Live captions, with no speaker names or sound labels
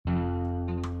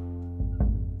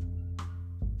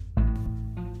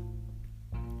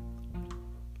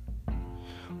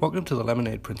Welcome to the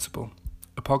Lemonade Principle,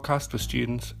 a podcast for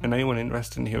students and anyone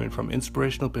interested in hearing from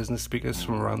inspirational business speakers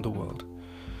from around the world.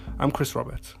 I'm Chris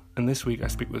Roberts, and this week I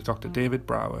speak with Dr. David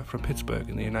Brauer from Pittsburgh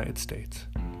in the United States.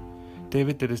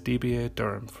 David did his DBA at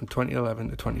Durham from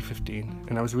 2011 to 2015,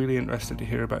 and I was really interested to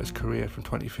hear about his career from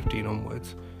 2015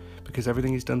 onwards, because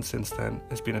everything he's done since then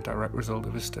has been a direct result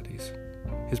of his studies.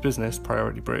 His business,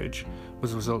 Priority Bridge,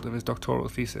 was a result of his doctoral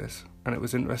thesis, and it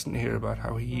was interesting to hear about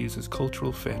how he uses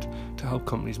cultural fit to help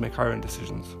companies make hiring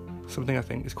decisions, something I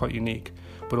think is quite unique,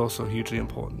 but also hugely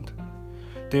important.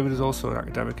 David is also an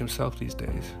academic himself these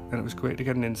days, and it was great to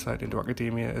get an insight into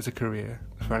academia as a career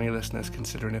for any listeners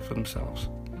considering it for themselves.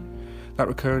 That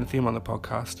recurring theme on the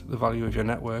podcast, the value of your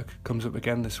network, comes up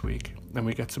again this week, and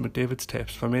we get some of David's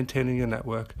tips for maintaining your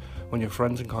network when your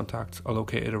friends and contacts are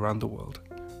located around the world.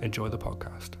 Enjoy the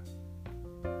podcast.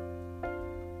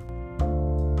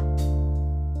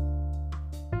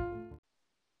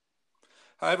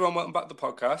 Hi everyone, welcome back to the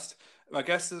podcast. My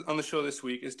guest on the show this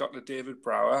week is Dr. David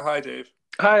Brauer. Hi Dave.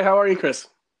 Hi, how are you, Chris?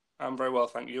 I'm very well,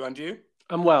 thank you. And you?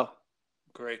 I'm well.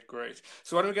 Great.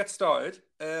 So why don't we get started?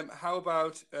 How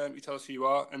about you tell us who you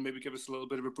are and maybe give us a little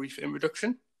bit of a brief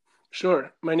introduction?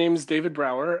 Sure. My name is David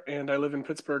Brauer, and I live in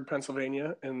Pittsburgh,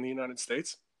 Pennsylvania in the United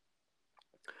States.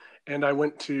 And I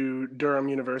went to Durham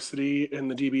University in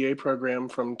the DBA program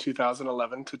from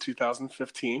 2011 to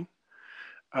 2015.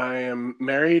 I am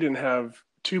married and have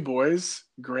two boys,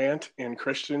 Grant and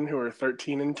Christian, who are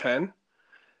 13 and 10.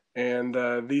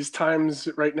 And these times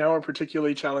right now are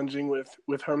particularly challenging with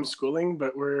homeschooling,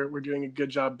 but we're doing a good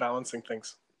job balancing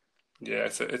things. Yeah,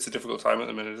 it's a difficult time at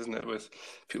the minute, isn't it? With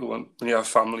people when you have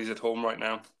families at home right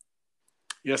now.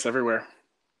 Yes, everywhere.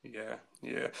 Yeah.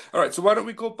 All right, so why don't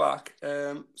we go back?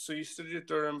 So you studied at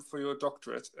Durham for your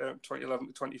doctorate, 2011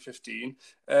 to 2015.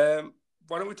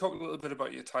 Why don't we talk a little bit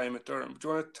about your time at Durham? Do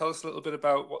you want to tell us a little bit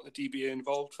about what the DBA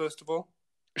involved, first of all?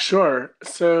 Sure.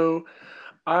 So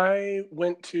I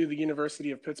went to the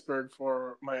University of Pittsburgh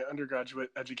for my undergraduate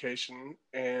education,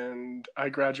 and I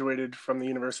graduated from the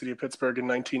University of Pittsburgh in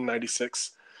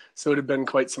 1996. So it had been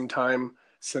quite some time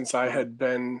since I had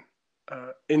been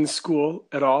in school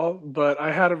at all, but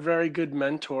I had a very good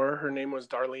mentor. Her name was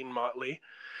Darlene Motley,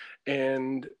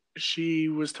 and she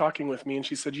was talking with me, and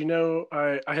she said,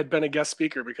 I had been a guest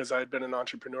speaker because I had been an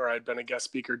entrepreneur. I had been a guest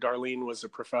speaker. Darlene was a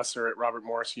professor at Robert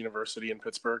Morris University in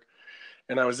Pittsburgh,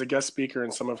 and I was a guest speaker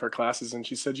in some of her classes. And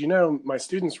she said, my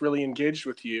students really engaged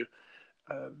with you.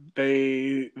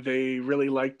 They really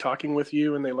liked talking with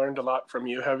you, and they learned a lot from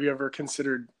you. Have you ever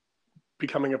considered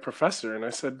becoming a professor? And I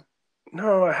said,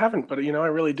 no, I haven't, but I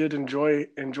really did enjoy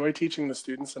teaching the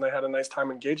students, and I had a nice time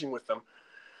engaging with them.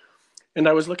 And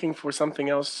I was looking for something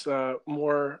else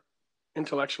more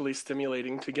intellectually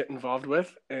stimulating to get involved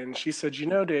with. And she said,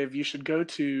 Dave, you should go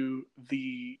to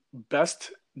the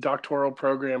best doctoral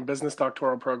program, business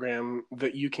doctoral program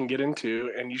that you can get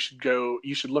into, and you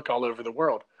should look all over the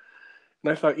world.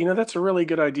 And I thought, that's a really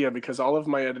good idea, because all of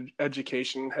my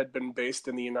education had been based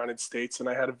in the United States, and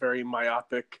I had a very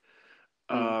myopic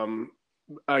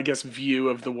view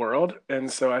of the world.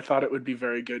 And so I thought it would be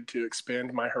very good to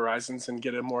expand my horizons and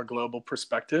get a more global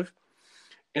perspective.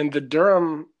 And the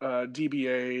Durham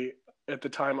DBA at the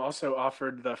time also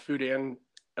offered the Food and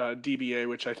DBA,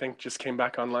 which I think just came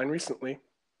back online recently.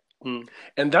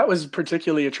 And that was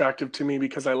particularly attractive to me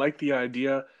because I like the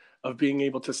idea of being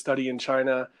able to study in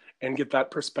China and get that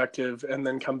perspective, and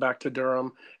then come back to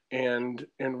Durham and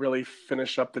really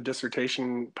finish up the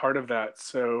dissertation part of that.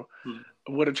 So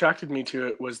what attracted me to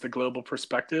it was the global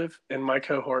perspective, and my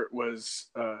cohort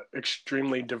was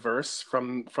extremely diverse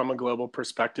from a global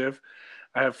perspective.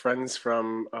 I have friends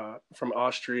from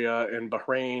Austria and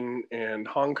Bahrain and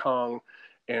Hong Kong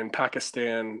and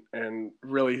Pakistan, and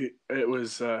really it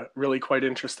was really quite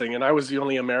interesting. And I was the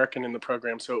only American in the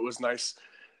program, so it was nice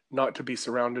not to be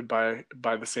surrounded by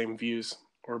the same views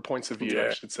or points of view,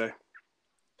 I should say.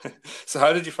 So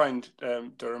how did you find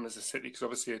Durham as a city? Because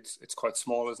obviously it's quite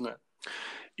small, isn't it?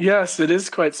 Yes, it is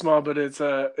quite small, but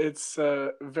it's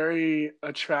very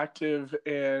attractive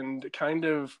and kind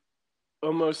of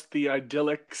almost the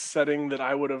idyllic setting that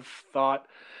I would have thought.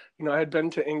 I had been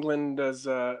to England as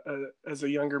a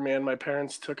younger man. My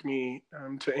parents took me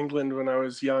to England when I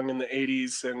was young in the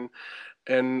 80s,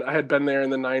 and I had been there in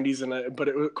the 90s, but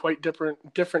it was quite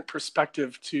different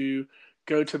perspective to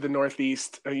go to the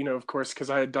Northeast, of course, because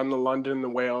I had done the London, the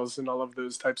Wales, and all of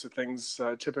those types of things,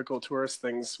 typical tourist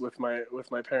things with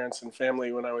my parents and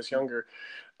family when I was younger.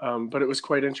 But it was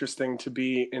quite interesting to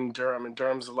be in Durham, and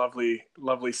Durham's a lovely,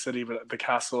 lovely city, but the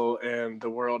castle and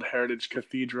the World Heritage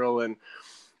Cathedral, and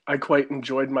I quite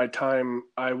enjoyed my time.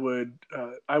 I would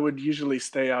usually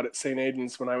stay out at St.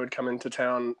 Aidan's when I would come into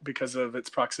town because of its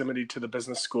proximity to the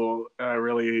business school. I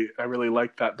really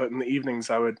liked that. But in the evenings,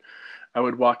 I would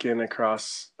walk in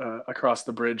across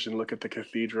the bridge and look at the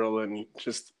cathedral, and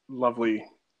just lovely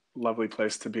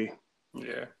place to be.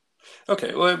 Yeah.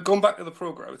 Okay, well, going back to the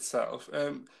program itself,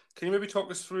 can you maybe talk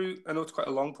us through? I know it's quite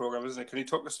a long program, isn't it? Can you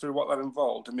talk us through what that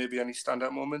involved and maybe any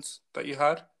standout moments that you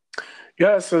had?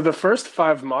 Yeah, so the first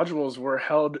five modules were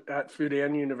held at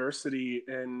Fudan University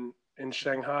in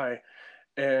Shanghai,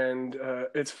 and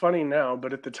it's funny now,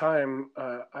 but at the time,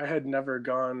 I had never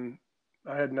gone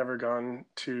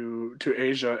to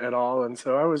Asia at all, and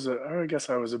so I guess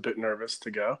I was a bit nervous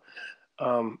to go.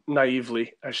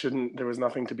 Naively, I shouldn't. There was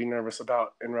nothing to be nervous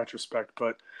about in retrospect,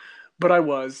 but I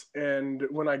was. And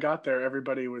when I got there,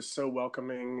 everybody was so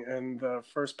welcoming, and the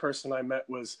first person I met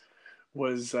was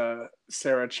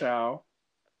Sarah Chow,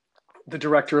 the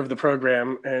director of the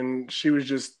program, and she was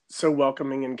just so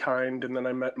welcoming and kind. And then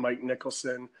I met Mike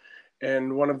Nicholson,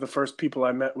 and one of the first people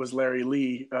I met was Larry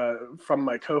Lee from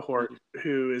my cohort,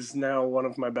 who is now one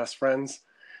of my best friends,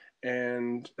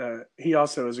 and he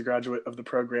also is a graduate of the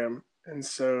program. And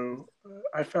so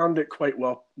I found it quite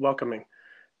welcoming,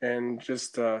 and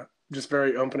just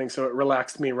very opening. So it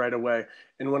relaxed me right away.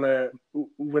 And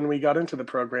when we got into the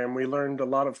program, we learned a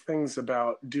lot of things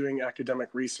about doing academic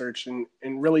research, and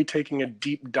really taking a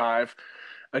deep dive,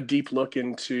 a deep look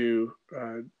into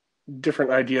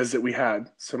different ideas that we had.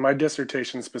 So my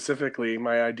dissertation specifically,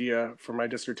 my idea for my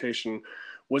dissertation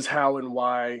was how and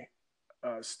why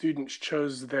students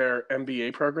chose their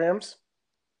MBA programs,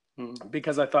 Mm.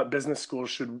 because I thought business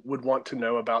schools would want to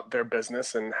know about their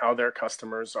business and how their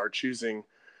customers are choosing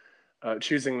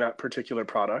that particular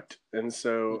product. And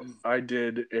so Mm. I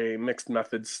did a mixed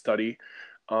methods study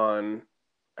on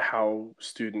how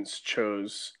students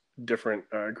chose different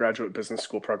graduate business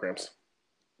school programs.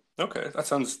 Okay, that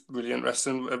sounds really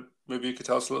interesting. Maybe you could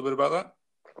tell us a little bit about that.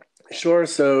 Sure.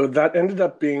 So that ended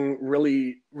up being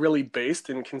really based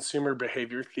in consumer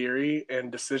behavior theory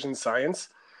and decision science,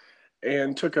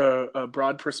 and took a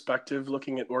broad perspective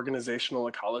looking at organizational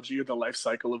ecology, or the life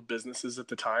cycle of businesses at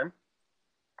the time.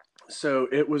 So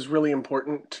it was really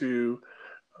important to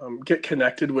get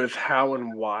connected with how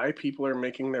and why people are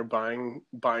making their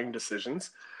buying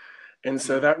decisions. And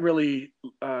so Mm. that really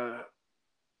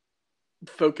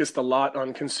focused a lot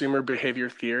on consumer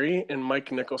behavior theory, and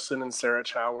Mike Nicholson and Sarah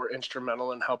Chow were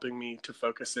instrumental in helping me to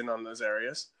focus in on those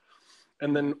areas.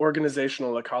 And then Mm.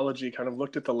 organizational ecology kind of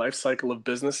looked at the life cycle of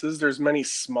businesses. There's many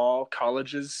small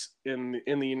colleges in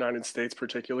the United States,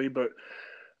 particularly, but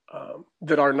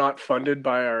that are not funded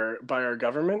by our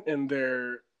government, and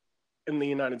they're in the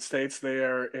United States. They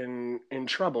are in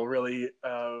trouble, really,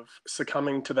 of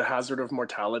succumbing to the hazard of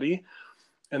mortality,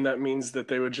 and that means that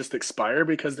they would just expire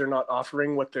because they're not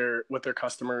offering what their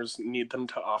customers need them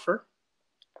to offer.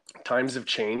 Times have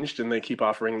changed, and they keep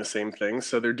offering the same thing,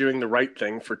 so they're doing the right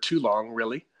thing for too long,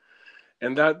 really.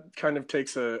 And that kind of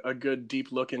takes a good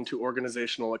deep look into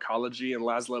organizational ecology. And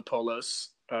Laszlo Polos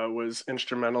was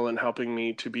instrumental in helping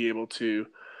me to be able to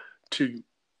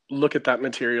look at that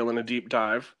material in a deep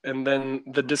dive. And then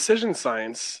the decision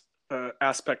science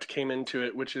aspect came into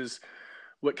it, which is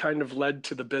what kind of led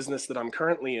to the business that I'm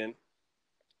currently in.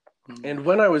 Mm. And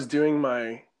when I was doing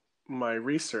my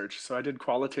research, so I did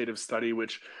qualitative study,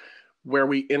 which where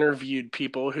we interviewed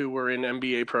people who were in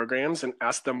MBA programs and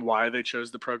asked them why they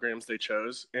chose the programs they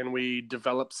chose, and we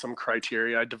developed some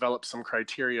criteria. I developed some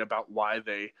criteria about why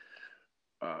they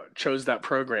chose that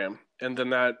program, and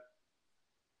then that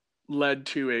led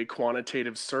to a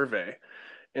quantitative survey.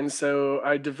 And so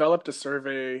I developed a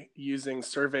survey using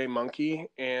SurveyMonkey,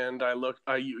 and I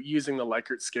using the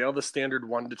Likert scale, the standard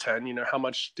 1 to 10. You know, how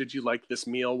much did you like this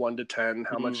meal? 1 to 10.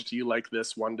 How Mm. much do you like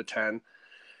this? 1 to 10.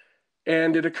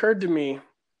 And it occurred to me,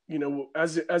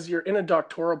 as you're in a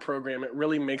doctoral program, it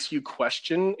really makes you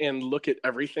question and look at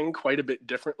everything quite a bit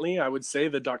differently. I would say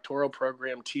the doctoral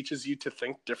program teaches you to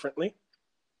think differently.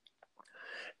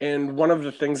 And one of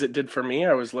the things it did for me,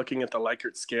 I was looking at the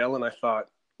Likert scale, and I thought,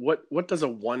 what does a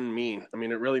 1 mean? I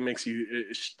mean, it really makes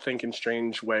you think in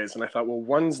strange ways. And I thought, well,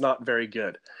 one's not very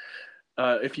good.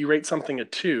 If you rate something a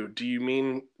 2, do you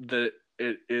mean that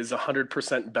it is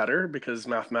 100% better? Because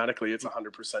mathematically it's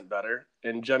 100% better,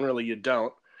 and generally you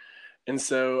don't. And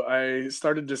so I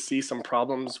started to see some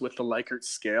problems with the Likert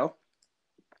scale,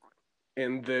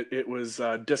 in that it was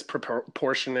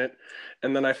disproportionate.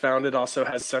 And then I found it also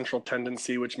has central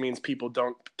tendency, which means people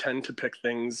don't tend to pick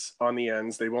things on the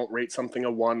ends. They won't rate something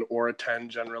a 1 or a 10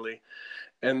 generally.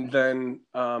 And then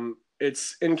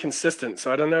it's inconsistent.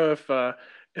 So I don't know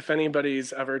if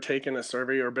anybody's ever taken a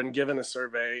survey or been given a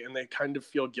survey and they kind of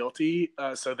feel guilty,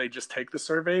 so they just take the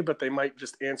survey, but they might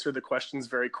just answer the questions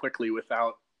very quickly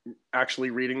without actually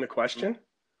reading the question.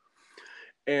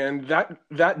 And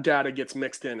that data gets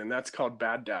mixed in, and that's called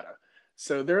bad data.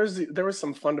 So there was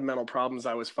some fundamental problems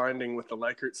I was finding with the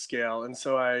Likert scale, and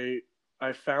so I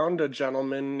found a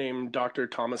gentleman named Dr.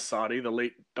 Thomas Soddy, the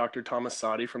late Dr. Thomas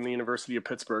Soddy from the University of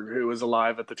Pittsburgh, who was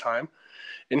alive at the time.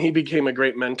 And he became a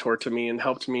great mentor to me and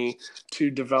helped me to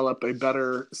develop a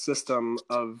better system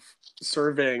of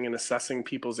surveying and assessing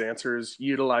people's answers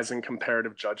utilizing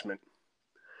comparative judgment.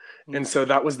 And so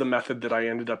that was the method that I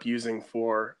ended up using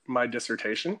for my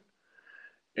dissertation.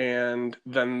 And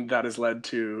then that has led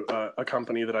to a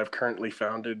company that I've currently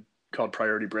founded called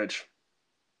Priority Bridge.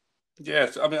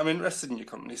 Yes, I mean, I'm interested in your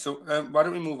company. So why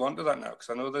don't we move on to that now? Because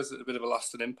I know there's a bit of a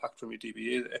lasting impact from your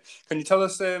DBA there. Can you tell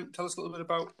us a little bit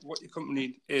about what your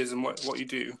company is and what you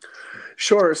do?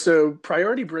 Sure. So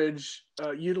Priority Bridge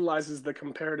utilizes the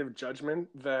comparative judgment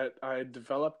that I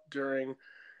developed during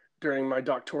my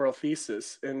doctoral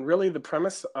thesis. And really the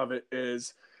premise of it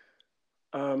is,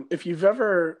 if you've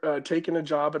ever taken a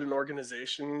job at an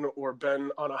organization or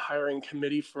been on a hiring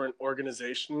committee for an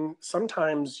organization,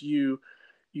 sometimes you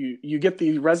get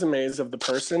the resumes of the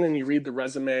person and you read the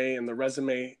resume and the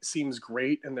resume seems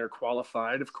great and they're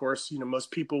qualified. Of course,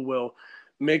 most people will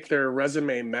make their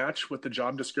resume match what the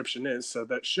job description is. So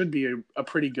that should be a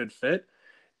pretty good fit.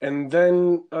 And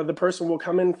then the person will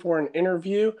come in for an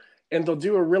interview and they'll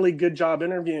do a really good job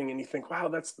interviewing. And you think, wow,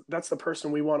 that's the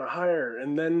person we want to hire.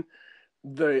 And then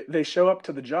they show up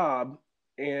to the job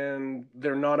and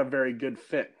they're not a very good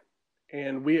fit.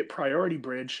 And we at Priority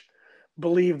Bridge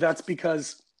believe that's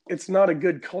because it's not a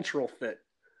good cultural fit,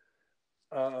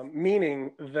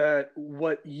 meaning that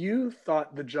what you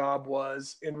thought the job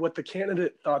was and what the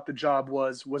candidate thought the job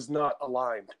was not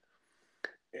aligned.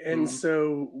 And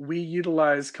so we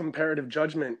utilize comparative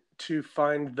judgment to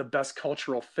find the best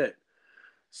cultural fit.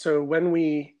 So when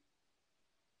we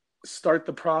start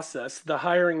the process, the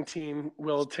hiring team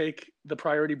will take the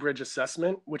Priority Bridge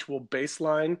assessment, which will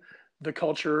baseline the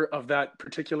culture of that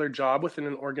particular job within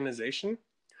an organization.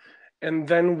 And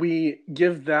then we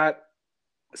give that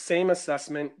same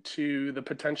assessment to the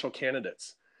potential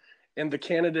candidates. And the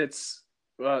candidates,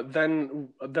 then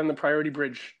the Priority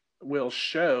Bridge will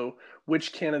show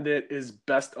which candidate is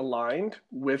best aligned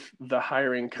with the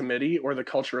hiring committee or the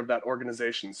culture of that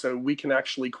organization. So we can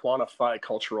actually quantify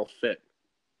cultural fit.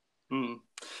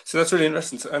 So that's really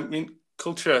interesting. So, I mean,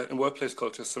 culture and workplace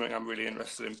culture is something I'm really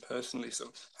interested in personally.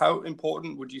 So how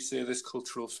important would you say this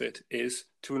cultural fit is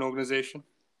to an organization?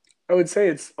 I would say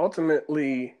it's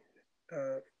ultimately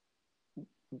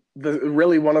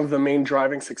really one of the main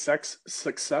driving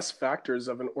success factors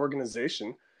of an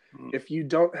organization. If you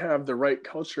don't have the right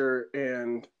culture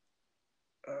and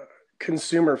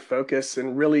consumer focus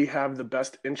and really have the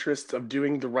best interests of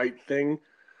doing the right thing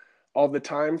all the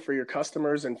time for your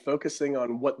customers and focusing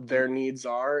on what their needs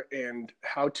are and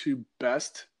how to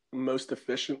best, most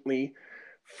efficiently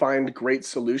find great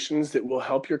solutions that will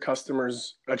help your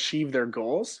customers achieve their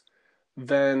goals,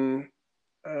 then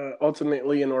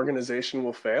ultimately an organization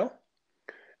will fail.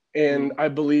 And I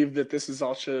believe that this is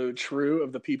also true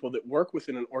of the people that work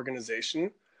within an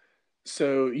organization.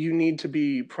 So you need to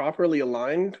be properly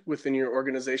aligned within your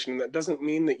organization. That doesn't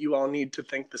mean that you all need to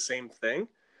think the same thing,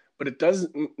 but it does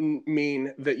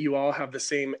mean that you all have the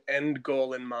same end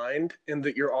goal in mind and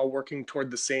that you're all working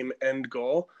toward the same end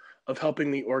goal of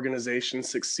helping the organization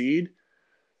succeed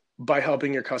by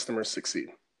helping your customers succeed.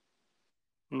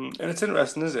 And it's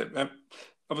interesting, isn't it?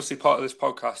 Obviously, part of this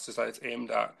podcast is that it's aimed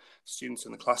at students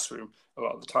in the classroom a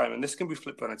lot of the time, and this can be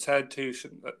flipped on its head too.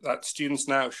 That students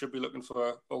now should be looking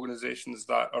for organizations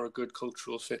that are a good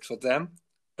cultural fit for them,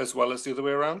 as well as the other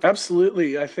way around.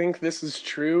 Absolutely, I think this is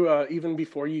true. Even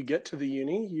before you get to the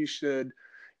uni, you should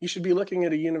be looking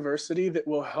at a university that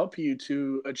will help you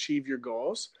to achieve your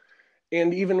goals.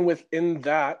 And even within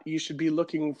that, you should be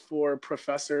looking for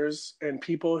professors and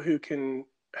people who can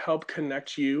help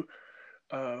connect you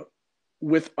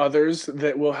with others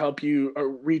that will help you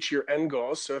reach your end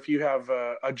goals. So if you have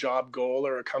a job goal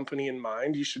or a company in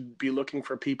mind, you should be looking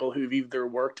for people who've either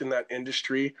worked in that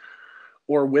industry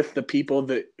or with the people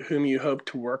whom you hope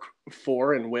to work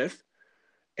for and with.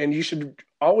 And you should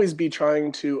always be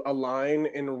trying to align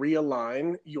and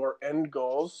realign your end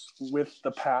goals with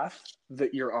the path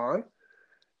that you're on.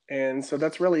 And so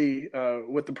that's really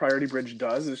what the Priority Bridge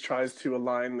does, is tries to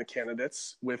align the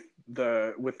candidates with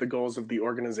the goals of the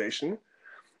organization.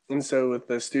 And so with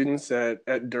the students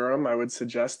at Durham, I would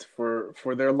suggest for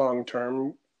their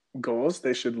long-term goals,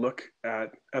 they should look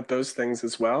at those things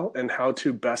as well and how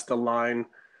to best align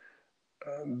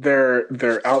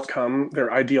their outcome,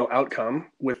 their ideal outcome,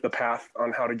 with the path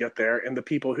on how to get there, and the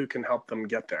people who can help them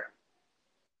get there.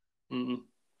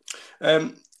 Mm-hmm.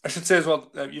 I should say as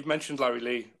well, you've mentioned Larry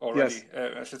Lee already.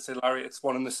 Yes. I should say Larry, it's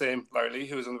one and the same Larry Lee,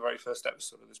 who was on the very first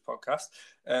episode of this podcast.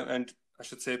 And I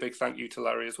should say a big thank you to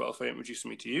Larry as well for introducing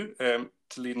me to you,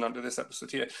 to leading on to this episode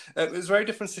here. It was a very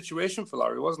different situation for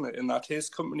Larry, wasn't it? In that his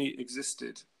company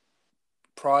existed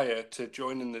prior to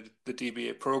joining the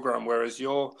DBA program, whereas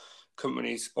your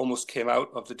companies almost came out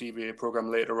of the DBA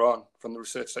program later on from the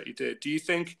research that you did. Do you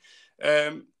think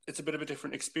it's a bit of a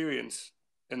different experience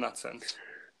in that sense?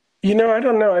 I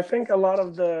don't know. I think a lot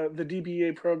of the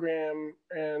DBA program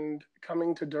and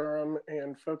coming to Durham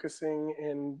and focusing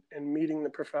and meeting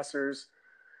the professors,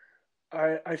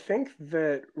 I think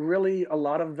that really a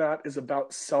lot of that is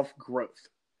about self-growth.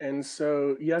 And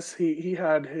so, yes, he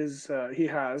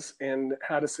has and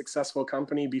had a successful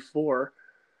company before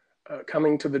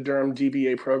coming to the Durham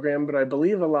DBA program, but I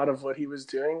believe a lot of what he was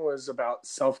doing was about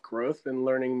self-growth and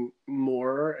learning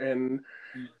more, and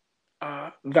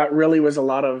that really was a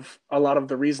lot of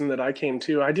the reason that I came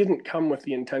too. I didn't come with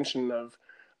the intention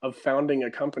of founding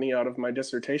a company out of my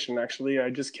dissertation. Actually,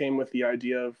 I just came with the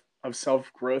idea of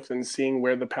self-growth and seeing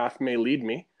where the path may lead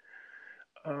me.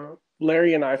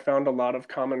 Larry and I found a lot of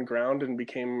common ground and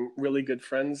became really good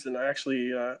friends. And I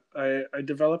actually I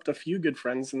developed a few good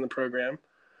friends in the program,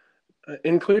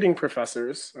 including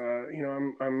professors.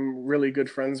 I'm really good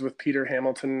friends with Peter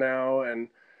Hamilton now, and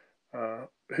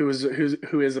who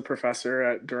is a professor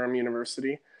at Durham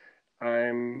University.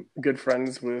 I'm good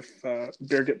friends with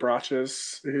Birgit Brauer,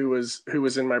 who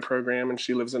was in my program, and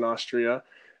she lives in Austria.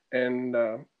 And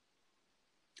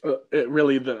it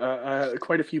really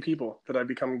quite a few people that I've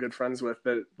become good friends with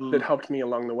that helped me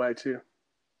along the way too.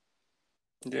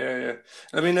 Yeah.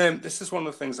 I mean, this is one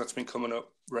of the things that's been coming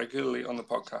up regularly on the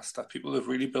podcast, that people have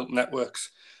really built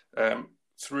networks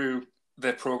through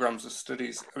their programs of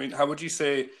studies. I mean, how would you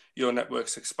say your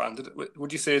network's expanded?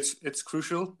 Would you say it's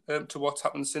crucial to what's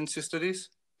happened since your studies?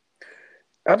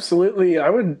 Absolutely. I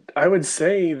would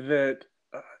say that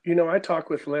I talk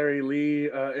with Larry Lee.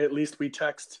 At least we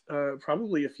text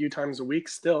probably a few times a week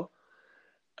still,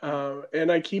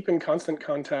 and I keep in constant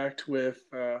contact with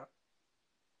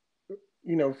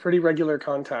pretty regular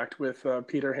contact with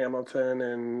Peter Hamilton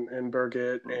and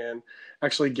Birgit, and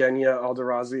actually Genya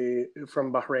Aldarazi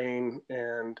from Bahrain,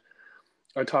 and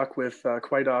I talk with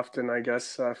quite often, I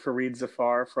guess, Fareed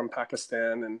Zafar from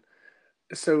Pakistan. And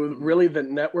so really the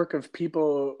network of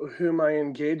people whom I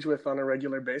engage with on a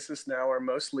regular basis now are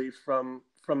mostly from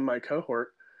my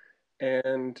cohort.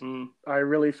 And I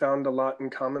really found a lot in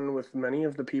common with many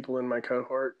of the people in my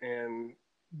cohort, and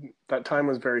that time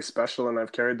was very special, and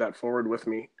I've carried that forward with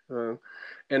me,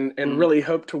 and really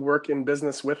hope to work in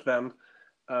business with them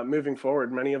moving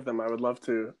forward. Many of them I would love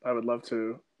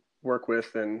to work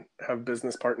with and have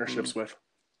business partnerships with.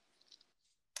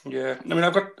 Yeah, I mean,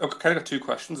 I've kind of got two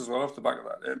questions as well off the back of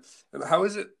that. How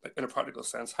is it, in a practical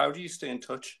sense, how do you stay in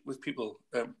touch with people?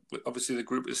 Obviously, the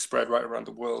group is spread right around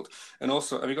the world. And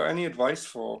also, have you got any advice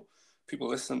for people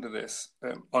listening to this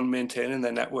on maintaining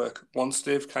their network once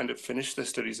they've kind of finished their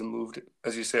studies and moved,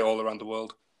 as you say, all around the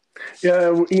world? Yeah,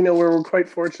 we're quite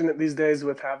fortunate these days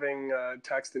with having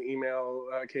text and email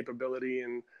capability,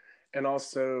 and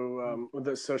also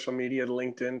the social media,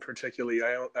 LinkedIn particularly.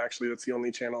 That's the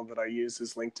only channel that I use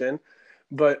is LinkedIn.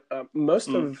 But most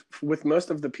of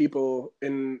the people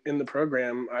in the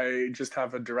program, I just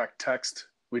have a direct text.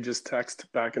 We just text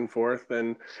back and forth,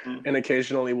 and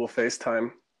occasionally we'll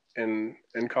FaceTime and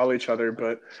call each other.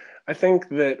 But I think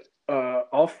that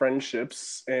all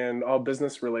friendships and all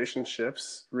business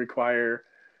relationships require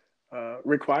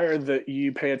that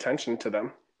you pay attention to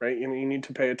them. Right? You need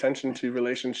to pay attention to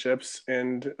relationships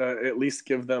and at least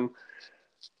give them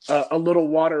a little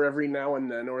water every now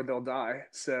and then, or they'll die.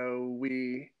 So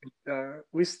we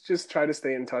just try to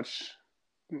stay in touch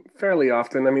fairly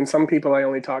often. I mean, some people I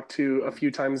only talk to a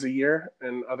few times a year,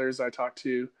 and others I talk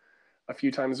to a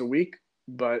few times a week.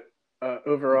 But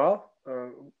overall,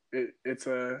 it's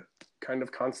a kind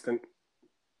of constant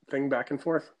thing back and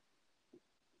forth.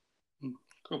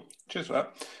 Cool. Cheers for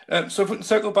that. So if we can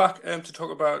circle back to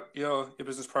talk about your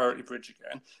business priority bridge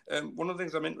again, one of the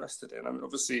things I'm interested in, I mean,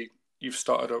 obviously you've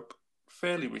started up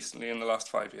fairly recently in the last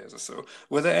 5 years or so.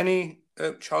 Were there any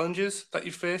challenges that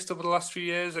you faced over the last few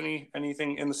years?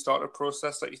 Anything in the startup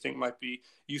process that you think might be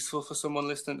useful for someone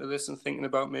listening to this and thinking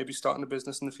about maybe starting a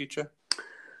business in the future?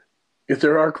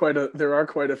 There are quite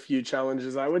a few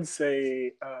challenges. I would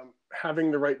say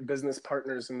having the right business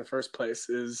partners in the first place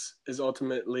is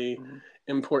ultimately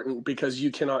important, because you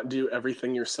cannot do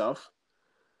everything yourself.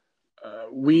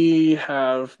 Me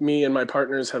and my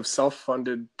partners have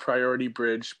self-funded Priority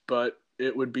Bridge, but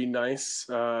it would be nice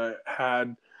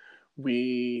had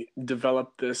we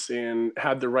developed this and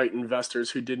had the right investors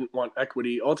who didn't want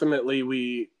equity. Ultimately,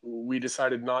 we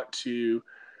decided not to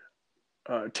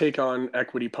take on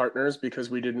equity partners because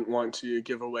we didn't want to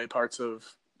give away parts of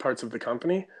the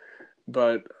company.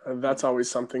 But that's always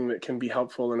something that can be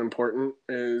helpful and important,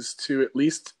 is to at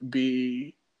least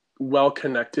be well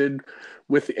connected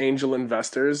with the angel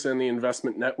investors and the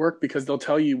investment network, because they'll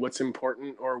tell you what's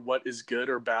important or what is good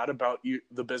or bad about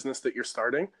the business that you're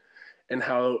starting, and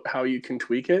how you can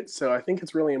tweak it. So I think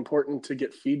it's really important to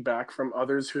get feedback from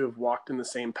others who have walked in the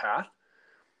same path,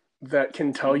 that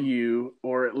can tell you,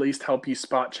 or at least help you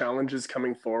spot challenges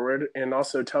coming forward, and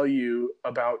also tell you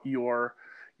about your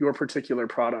particular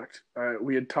product.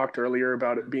 We had talked earlier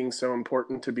about it being so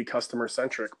important to be customer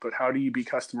centric, but how do you be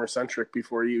customer centric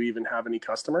before you even have any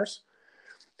customers?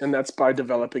 And that's by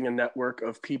developing a network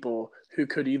of people who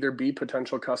could either be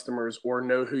potential customers or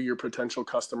know who your potential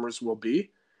customers will be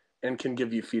and can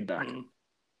give you feedback.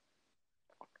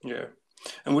 Yeah.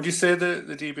 And would you say the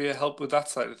DBA helped with that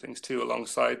side of things too,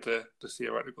 alongside the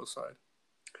theoretical side?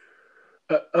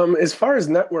 As far as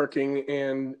networking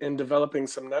and developing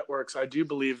some networks, I do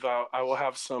believe I will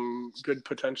have some good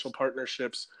potential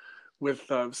partnerships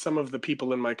with some of the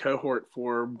people in my cohort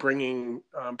for bringing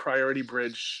Priority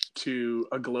Bridge to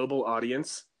a global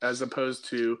audience, as opposed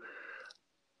to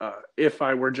if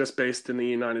I were just based in the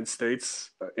United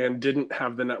States and didn't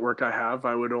have the network I have,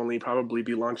 I would only probably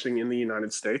be launching in the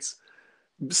United States,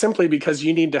 simply because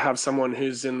you need to have someone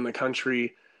who's in the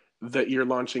country that you're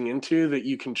launching into that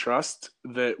you can trust,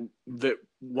 that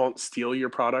won't steal your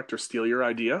product or steal your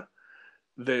idea,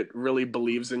 that really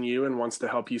believes in you and wants to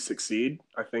help you succeed.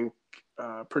 I think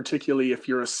particularly if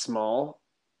you're a small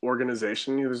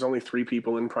organization, there's only 3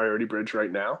 people in Priority Bridge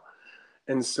right now.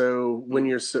 And so when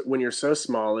you're so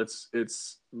small,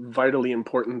 it's vitally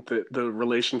important that the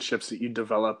relationships that you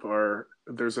develop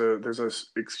there's a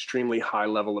extremely high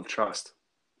level of trust.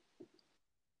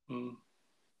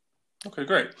 Okay,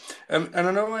 great. And I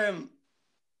know I am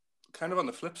kind of on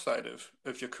the flip side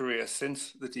of your career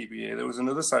since the DBA. There was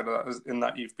another side of that, in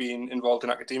that you've been involved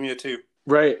in academia too.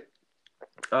 Right.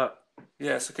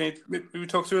 Yeah, so can you maybe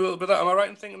talk through a little bit of that? Am I right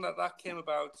in thinking that came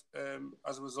about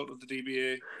as a result of the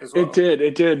DBA as well?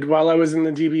 It did. While I was in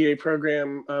the DBA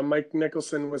program, Mike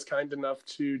Nicholson was kind enough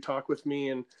to talk with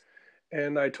me,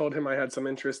 and I told him I had some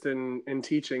interest in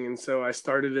teaching. And so I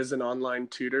started as an online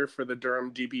tutor for the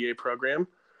Durham DBA program,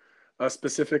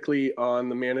 specifically on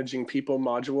the Managing People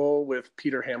module with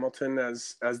Peter Hamilton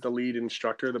as the lead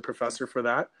instructor, the professor for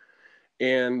that,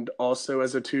 and also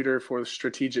as a tutor for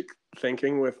strategic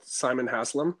thinking with Simon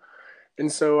Haslam.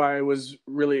 And so I was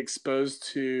really exposed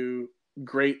to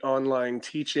great online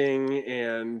teaching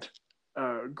and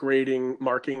grading,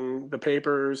 marking the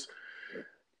papers,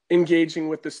 engaging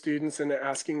with the students and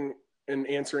asking and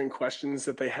answering questions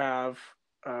that they have,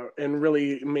 and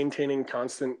really maintaining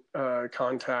constant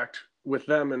contact with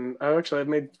them. And I've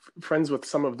made friends with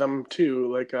some of them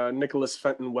too, like Nicholas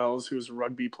Fenton Wells, who's a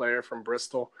rugby player from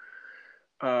Bristol.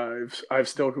 I've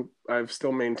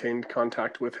still maintained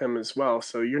contact with him as well.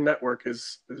 So your network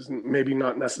is maybe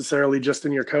not necessarily just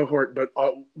in your cohort, but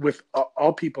with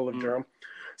all people of Durham.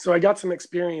 So I got some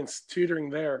experience tutoring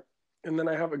there. And then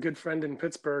I have a good friend in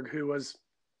Pittsburgh who was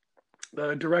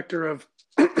the director of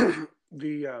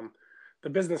the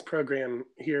business program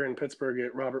here in Pittsburgh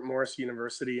at Robert Morris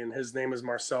University, and his name is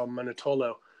Marcel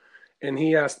Manitolo. And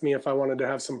he asked me if I wanted to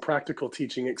have some practical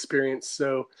teaching experience.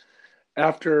 So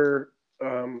after,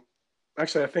 I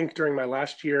think during my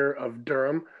last year of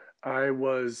Durham, I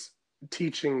was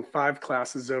teaching 5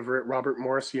 classes over at Robert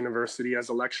Morris University as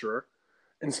a lecturer.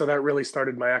 And so that really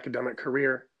started my academic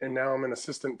career. And now I'm an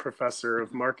assistant professor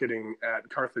of marketing at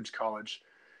Carthage College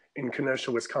in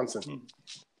Kenosha, Wisconsin.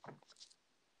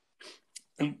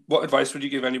 And what advice would you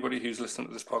give anybody who's listening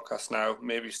to this podcast now,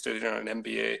 maybe studying an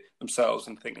MBA themselves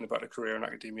and thinking about a career in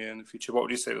academia in the future? What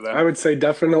would you say to them? I would say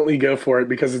definitely go for it,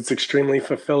 because it's extremely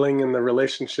fulfilling, in the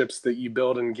relationships that you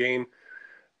build and gain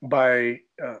by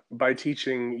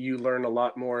teaching. You learn a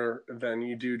lot more than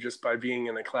you do just by being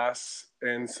in a class.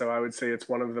 And so I would say it's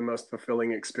one of the most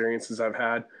fulfilling experiences I've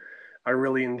had. I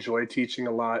really enjoy teaching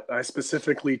a lot. I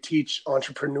specifically teach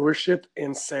entrepreneurship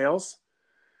and sales.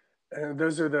 And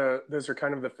those are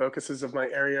kind of the focuses of my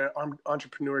area: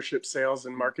 entrepreneurship, sales,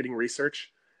 and marketing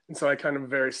research. And so I kind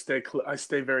of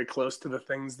stay very close to the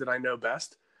things that I know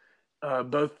best,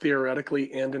 both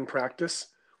theoretically and in practice.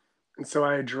 And so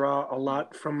I draw a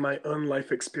lot from my own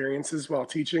life experiences while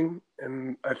teaching,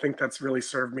 and I think that's really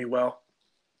served me well.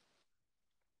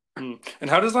 And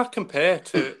how does that compare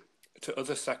to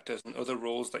other sectors and other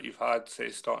roles that you've had, say,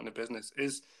 starting a business?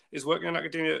 Is working in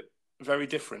academia very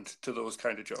different to those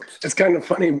kind of jobs? It's kind of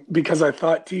funny because I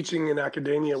thought teaching in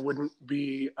academia wouldn't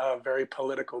be very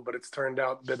political, but it's turned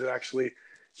out that it actually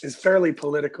is fairly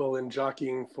political in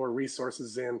jockeying for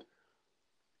resources and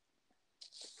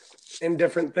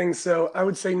different things. So I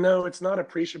would say no, it's not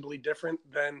appreciably different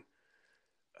than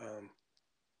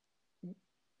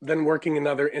working in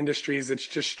other industries. It's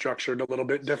just structured a little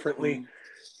bit differently.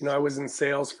 I was in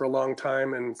sales for a long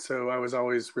time, and so I was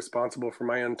always responsible for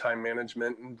my own time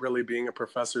management, and really being a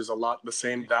professor is a lot the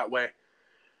same that way.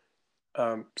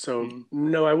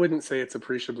 No, I wouldn't say it's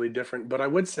appreciably different, but I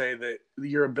would say that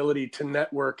your ability to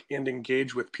network and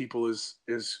engage with people is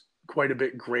quite a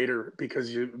bit greater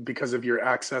because of your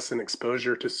access and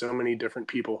exposure to so many different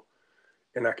people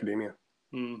in academia.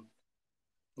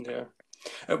 Yeah.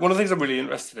 One of the things I'm really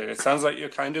interested in, it sounds like you're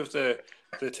kind of the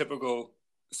typical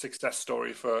success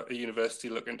story for a university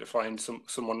looking to find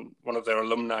one of their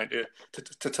alumni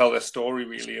to tell their story,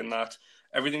 really, and that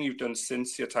everything you've done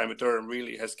since your time at Durham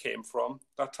really has came from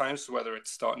that time. So whether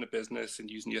it's starting a business and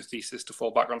using your thesis to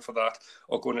fall back on for that,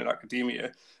 or going in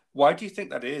academia, why do you think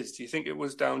that is? Do you think it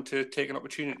was down to taking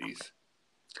opportunities?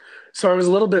 So I was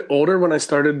a little bit older when I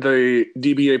started the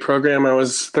DBA program. I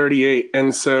was 38,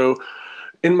 and so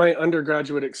in my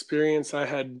undergraduate experience, I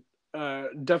had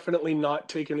definitely not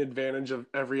taken advantage of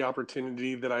every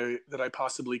opportunity that I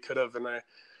possibly could have, and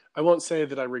I won't say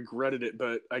that I regretted it,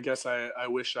 but I guess I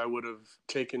wish I would have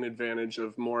taken advantage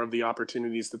of more of the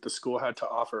opportunities that the school had to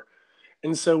offer.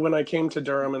 And so when I came to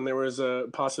Durham and there was a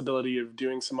possibility of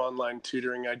doing some online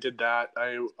tutoring, I did that.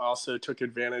 I also took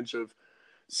advantage of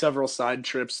several side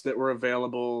trips that were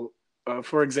available.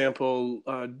 For example,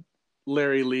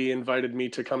 Larry Lee invited me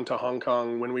to come to Hong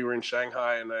Kong when we were in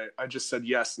Shanghai, and I just said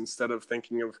yes instead of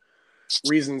thinking of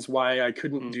reasons why I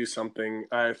couldn't do something.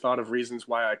 I thought of reasons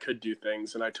why I could do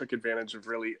things, and I took advantage of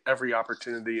really every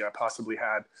opportunity I possibly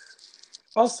had.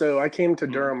 Also, I came to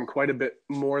Durham quite a bit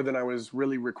more than I was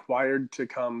really required to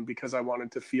come because I wanted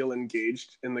to feel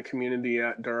engaged in the community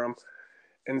at Durham.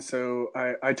 And so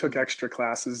I took extra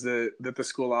classes that the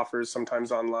school offers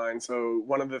sometimes online. So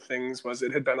one of the things was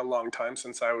it had been a long time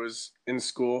since I was in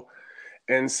school.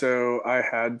 And so I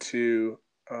had to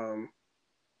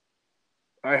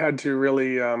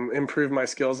really improve my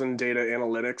skills in data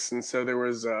analytics. And so there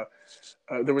was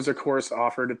a course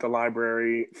offered at the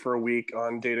library for a week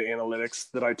on data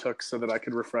analytics that I took so that I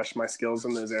could refresh my skills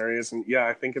in those areas. And yeah,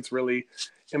 I think it's really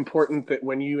important that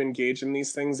when you engage in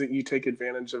these things that you take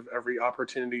advantage of every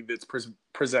opportunity that's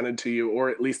presented to you, or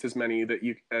at least as many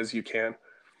as you can.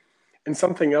 And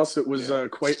something else that was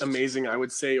quite amazing, I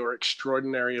would say, or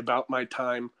extraordinary about my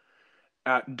time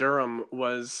at Durham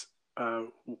was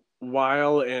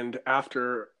while and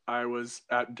after I was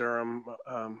at Durham,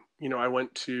 I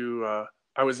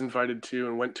was invited to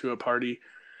and went to a party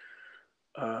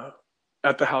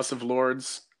at the House of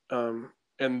Lords,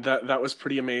 and that was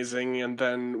pretty amazing. And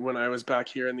then when I was back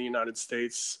here in the United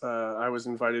States, I was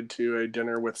invited to a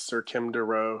dinner with Sir Kim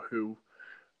DeRoe, who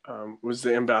was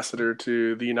the ambassador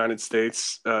to the United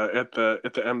States at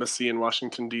the embassy in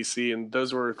Washington, D.C. And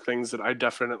those were things that I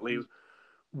definitely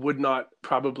would not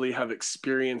probably have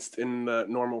experienced in the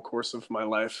normal course of my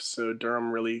life. So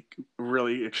Durham really,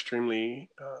 really extremely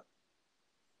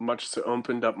much so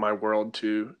opened up my world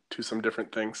to some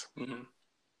different things.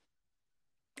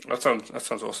 That sounds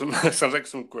awesome. It sounds like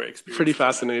some great experiences. Pretty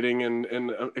fascinating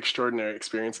and extraordinary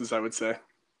experiences, I would say.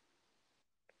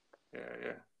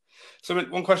 Yeah. So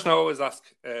one question I always ask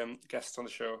guests on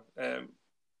the show,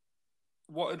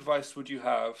 what advice would you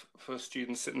have for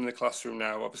students sitting in the classroom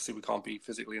now? Obviously, we can't be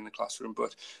physically in the classroom,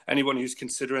 but anyone who's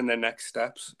considering their next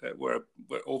steps, we're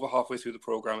over halfway through the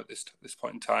program at this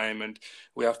point in time, and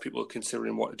we have people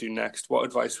considering what to do next. What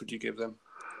advice would you give them?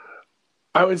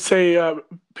 I would say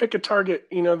pick a target.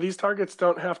 These targets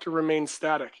don't have to remain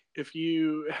static. If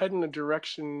you head in a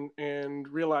direction and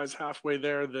realize halfway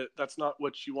there that that's not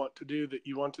what you want to do, that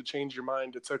you want to change your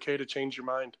mind, it's okay to change your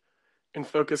mind and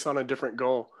focus on a different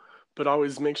goal. But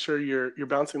always make sure you're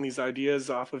bouncing these ideas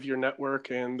off of your network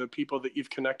and the people that you've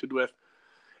connected with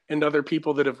and other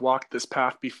people that have walked this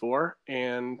path before,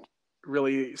 and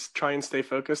really try and stay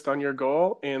focused on your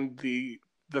goal and the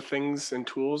things and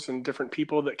tools and different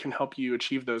people that can help you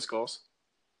achieve those goals.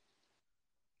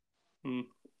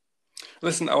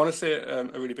 Listen, I want to say a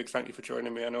really big thank you for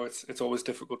joining me. I know it's always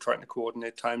difficult trying to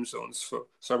coordinate time zones, so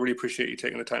I really appreciate you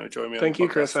taking the time to join me. Thank you,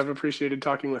 Chris. I've appreciated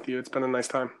talking with you. It's been a nice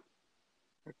time.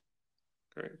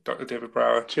 Great. Dr. David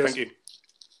Brauer. Cheers. Thank you.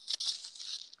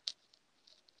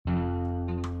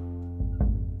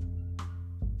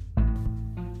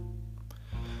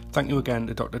 Thank you again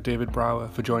to Dr David Brauer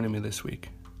for joining me this week.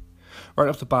 Right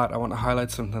off the bat, I want to highlight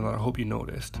something that I hope you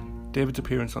noticed. David's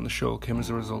appearance on the show came as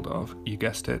a result of, you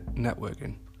guessed it,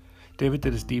 networking. David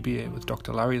did his DBA with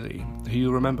Dr Larry Lee, who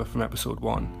you'll remember from episode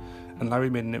 1, and Larry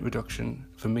made an introduction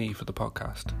for me for the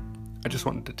podcast. I just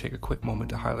wanted to take a quick moment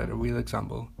to highlight a real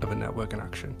example of a network in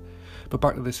action. But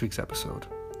back to this week's episode.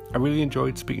 I really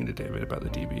enjoyed speaking to David about the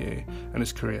DBA and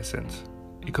his career since.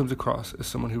 He comes across as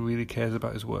someone who really cares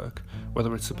about his work,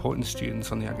 whether it's supporting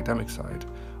students on the academic side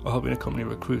or helping a company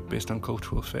recruit based on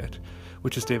cultural fit,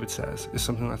 which, as David says, is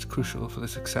something that's crucial for the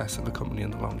success of a company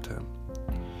in the long term.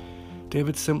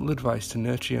 David's simple advice to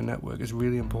nurture your network is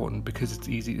really important because it's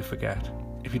easy to forget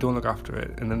if you don't look after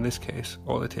it, and in this case,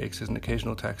 all it takes is an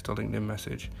occasional text or LinkedIn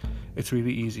message. It's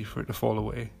really easy for it to fall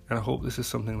away, and I hope this is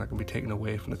something that can be taken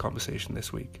away from the conversation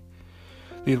this week.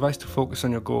 The advice to focus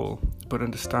on your goal, but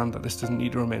understand that this doesn't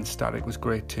need to remain static, was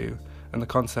great too, and the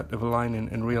concept of aligning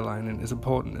and realigning is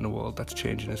important in a world that's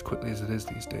changing as quickly as it is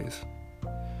these days.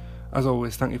 As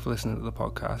always, thank you for listening to the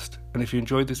podcast, and if you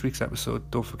enjoyed this week's episode,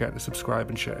 don't forget to subscribe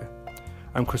and share.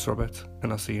 I'm Chris Roberts,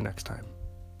 and I'll see you next time.